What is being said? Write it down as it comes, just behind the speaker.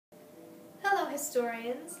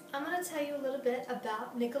historians, I'm going to tell you a little bit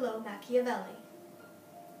about Niccolo Machiavelli.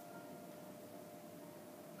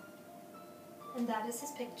 And that is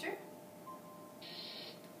his picture.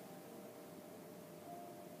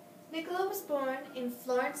 Niccolo was born in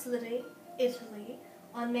Florence, Italy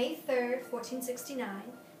on May 3rd, 1469,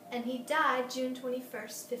 and he died June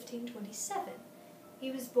 21st, 1527.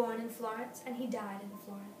 He was born in Florence and he died in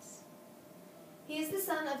Florence. He is the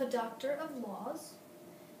son of a doctor of laws.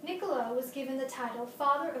 Niccolo was given the title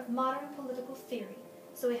Father of Modern Political Theory,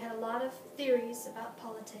 so he had a lot of theories about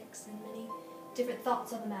politics and many different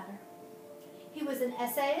thoughts on the matter. He was an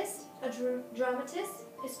essayist, a dramatist,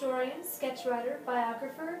 historian, sketchwriter,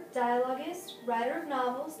 biographer, dialoguist, writer of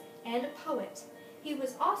novels, and a poet. He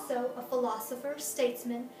was also a philosopher,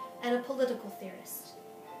 statesman, and a political theorist.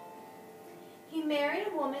 He married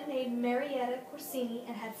a woman named Marietta Corsini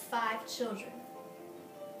and had 5 children.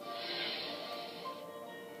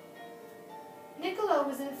 Niccolo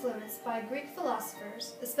was influenced by Greek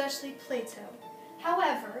philosophers, especially Plato.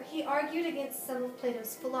 However, he argued against some of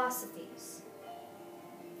Plato's philosophies.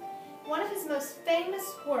 One of his most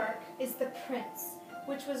famous work is The Prince,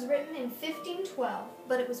 which was written in 1512,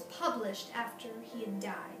 but it was published after he had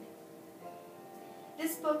died.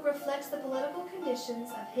 This book reflects the political conditions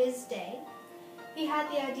of his day. He had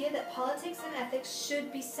the idea that politics and ethics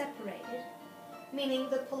should be separated, meaning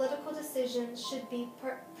the political decisions should be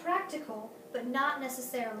practical but not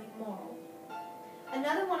necessarily moral.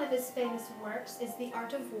 Another one of his famous works is The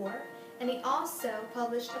Art of War, and he also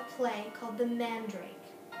published a play called The Mandrake.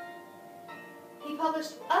 He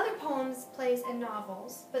published other poems, plays, and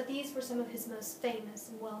novels, but these were some of his most famous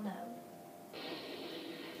and well-known.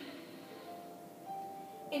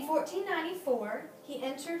 In 1494, he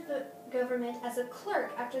entered the government as a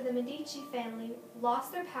clerk after the Medici family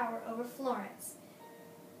lost their power over Florence,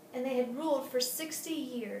 and they had ruled for 60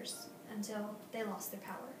 years until they lost their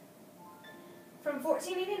power. From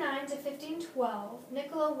 1489 to 1512,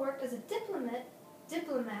 Niccolo worked as a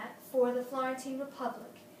diplomat for the Florentine Republic.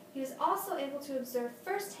 He was also able to observe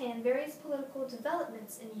firsthand various political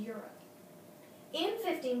developments in Europe. In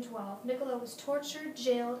 1512, Niccolo was tortured,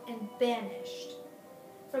 jailed, and banished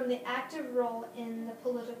from the active role in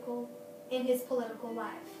his political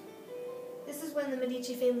life. This is when the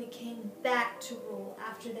Medici family came back to rule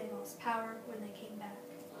after they lost power when they came back.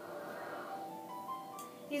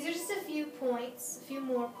 These are just a few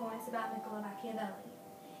more points about Niccolo Machiavelli.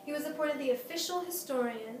 He was appointed the official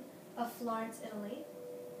historian of Florence, Italy.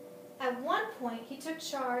 At one point, he took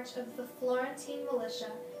charge of the Florentine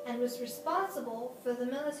militia and was responsible for the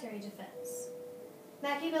military defense.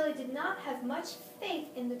 Machiavelli did not have much faith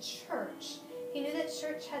in the church. He knew that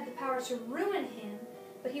church had the power to ruin him,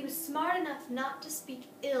 but he was smart enough not to speak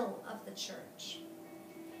ill of the church.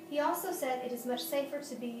 He also said it is much safer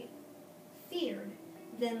to be feared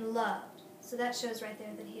than loved. So that shows right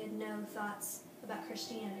there that he had no thoughts about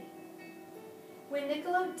Christianity. When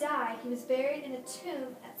Niccolo died, he was buried in a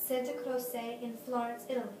tomb at Santa Croce in Florence,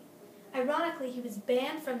 Italy. Ironically, he was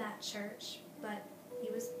banned from that church, but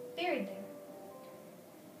he was buried there.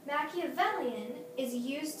 Machiavellian is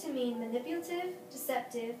used to mean manipulative,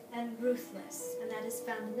 deceptive, and ruthless, and that is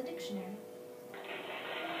found in the dictionary.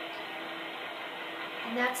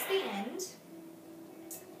 And that's the end.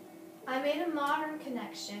 I made a modern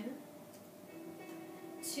connection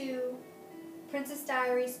to Princess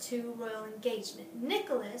Diaries 2 Royal Engagement.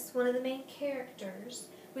 Nicholas, one of the main characters,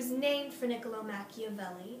 was named for Niccolo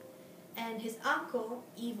Machiavelli, and his uncle,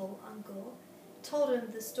 evil uncle, told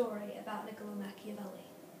him the story about Niccolo Machiavelli.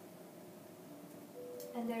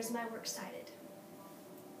 And there's my works cited.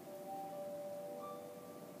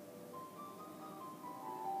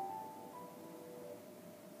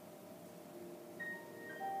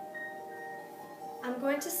 I'm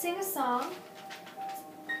going to sing a song.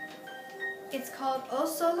 It's called O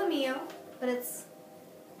Sole Mio, but it's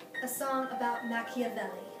a song about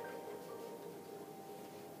Machiavelli.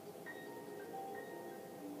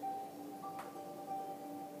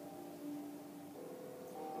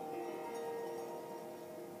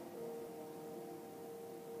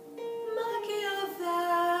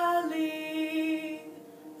 Machiavelli,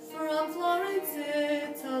 from Florence,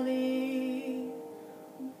 Italy,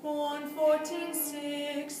 born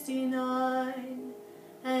 1469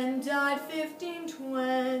 and died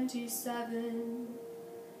 1527.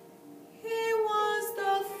 He was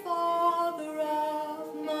the father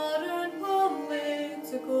of modern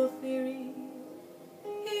political theory.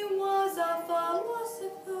 He was a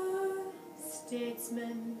philosopher,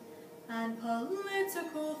 statesman, and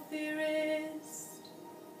political theorist.